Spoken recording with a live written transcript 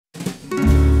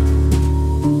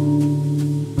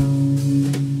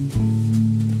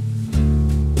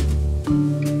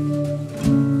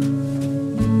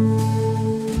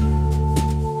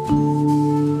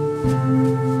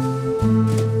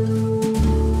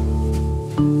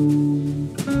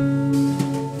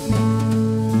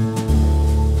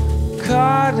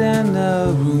in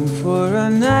a room for a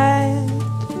night.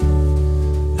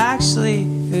 Actually,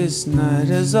 this night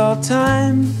is all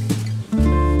time,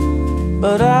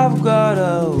 but I've got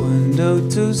a window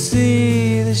to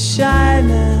see the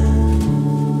shining,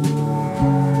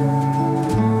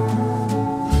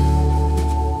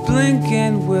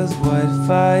 blinking with white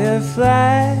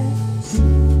fireflies,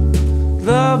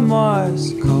 the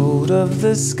Morse code of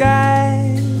the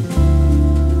sky.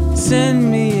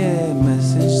 Send me a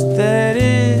message that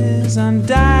is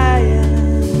undying.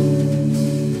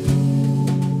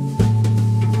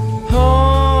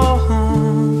 Oh,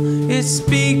 it's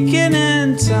speaking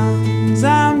in tongues.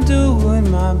 I'm doing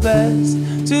my best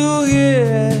to hear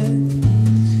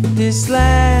it. This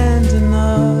landing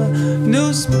of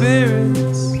new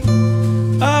spirits,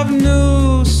 of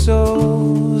new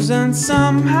souls, and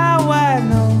somehow I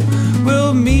know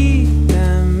we'll meet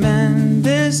them in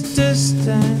this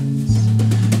distance.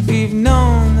 We've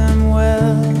known them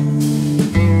well,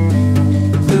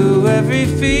 through every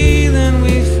feeling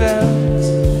we felt,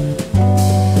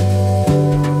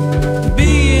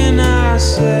 being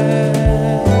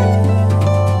ourselves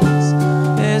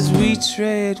as we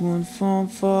trade one form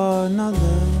for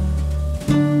another.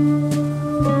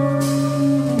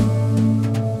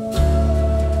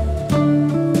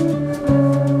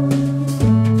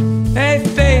 A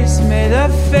face made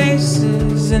of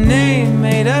faces, a name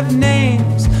made of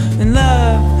names, and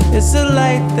love is the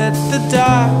light that the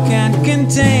dark can't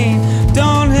contain.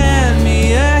 Don't hand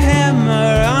me a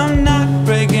hammer, I'm not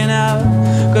breaking out,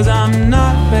 'cause I'm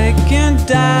not breaking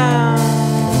down.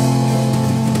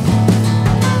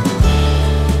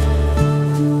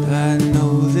 I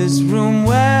know this room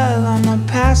well, I'm a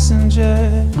passenger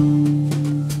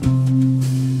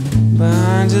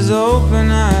behind his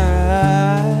open eyes.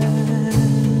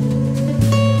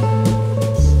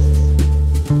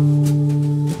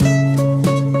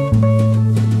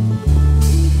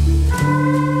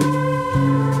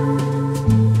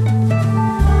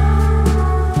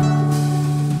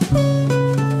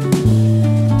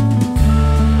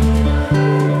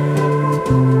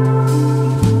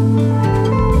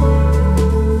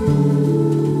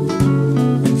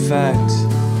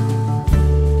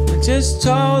 Just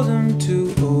told him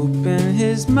to open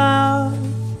his mouth,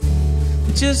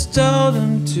 just told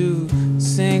him to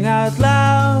sing out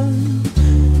loud.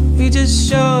 He just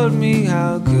showed me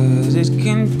how good it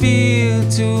can feel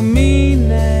to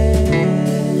mean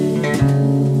it.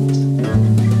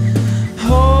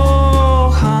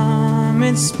 Oh,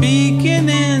 I'm speaking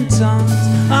in tongues,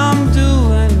 I'm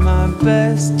doing my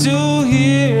best to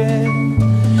hear it.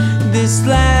 This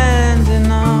landing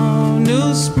of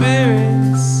new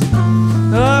spirits,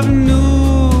 of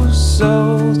new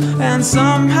souls, and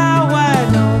somehow I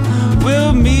know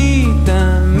we'll meet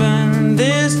them in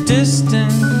this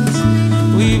distance.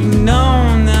 We've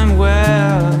known them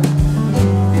well,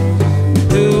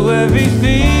 through every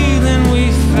feeling we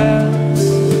felt,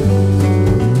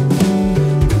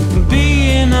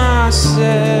 being ourselves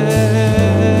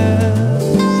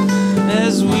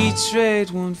as we trade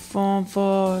one form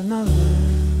for another.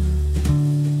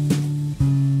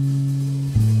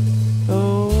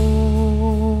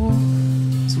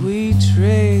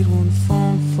 Trade one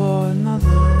form for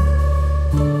another,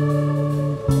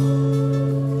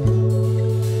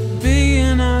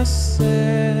 being ourselves.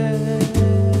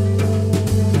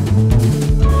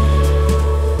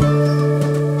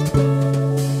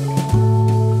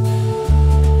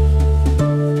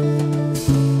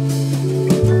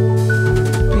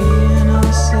 Being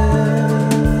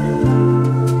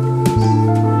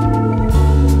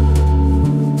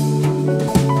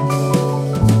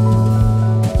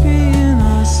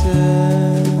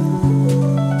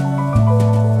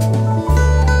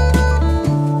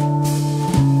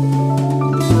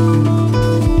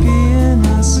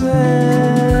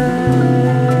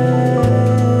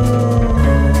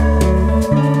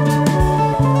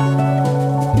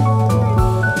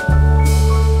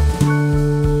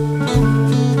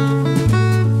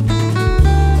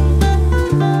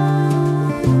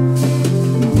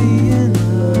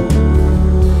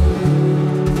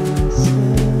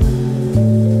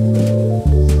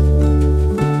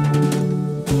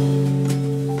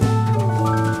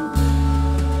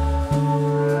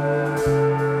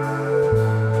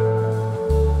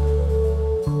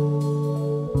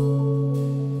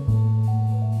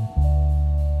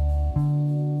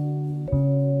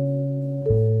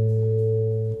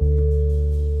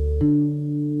you.